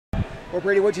Well,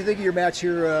 Brady, what do you think of your match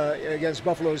here against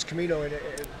Buffalo's Camino here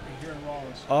in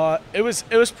Rollins?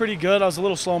 It was pretty good. I was a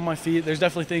little slow on my feet. There's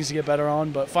definitely things to get better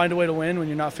on, but find a way to win when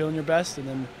you're not feeling your best, and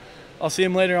then I'll see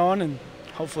him later on, and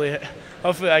hopefully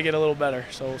I get a little better.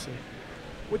 So we'll see.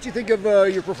 What do you think of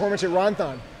your performance at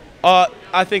Ronthon?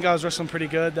 I think I was wrestling pretty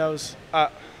good.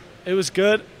 It was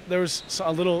good. There was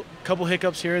a couple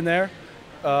hiccups here and there,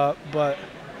 but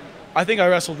I think I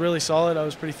wrestled really solid. I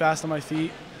was pretty fast on my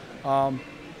feet.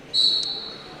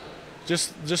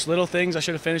 Just little things. I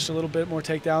should have finished a little bit more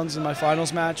takedowns in my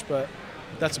finals match, but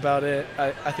that's about it.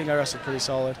 I think I wrestled pretty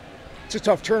solid. It's a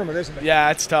tough tournament, isn't it? Yeah,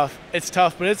 it's tough. It's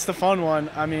tough, but it's the fun one.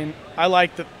 I mean, I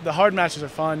like the hard matches are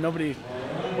fun.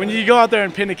 When you go out there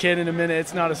and pin a kid in a minute,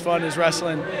 it's not as fun as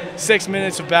wrestling 6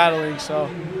 minutes of battling. So,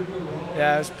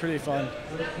 yeah, it's pretty fun.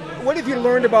 What have you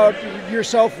learned about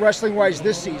yourself wrestling-wise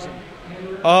this season?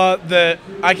 That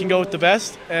I can go with the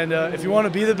best, and if you want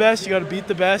to be the best, you got to beat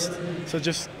the best. So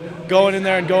just going in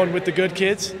there and going with the good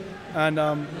kids, and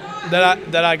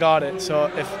that I got it. So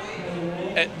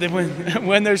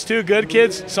when there's two good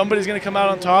kids, somebody's going to come out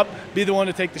on top. Be the one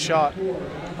to take the shot.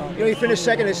 You finished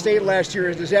second at state last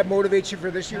year. Does that motivate you for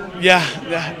this year?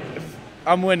 Yeah,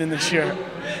 I'm winning this year.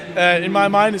 In my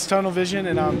mind, it's tunnel vision,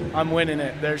 and I'm winning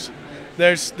it.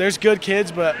 There's good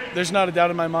kids, but there's not a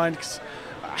doubt in my mind.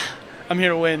 I'm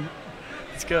here to win.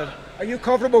 It's good. Are you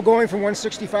comfortable going from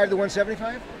 165 to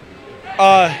 175?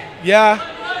 Yeah.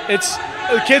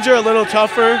 The kids are a little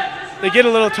tougher. They get a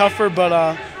little tougher,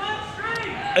 but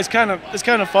it's kind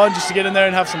of fun just to get in there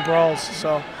and have some brawls.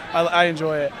 So I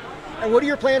enjoy it. And what are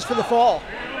your plans for the fall?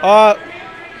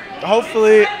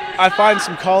 Hopefully I find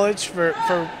some college for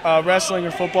wrestling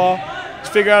or football.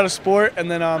 Just figure out a sport, and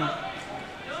then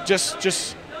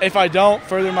just if I don't,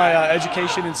 further my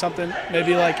education in something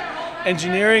maybe like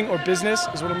engineering or business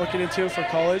is what I'm looking into for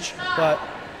college. But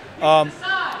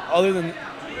other than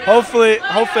hopefully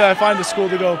I find a school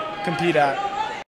to go compete at.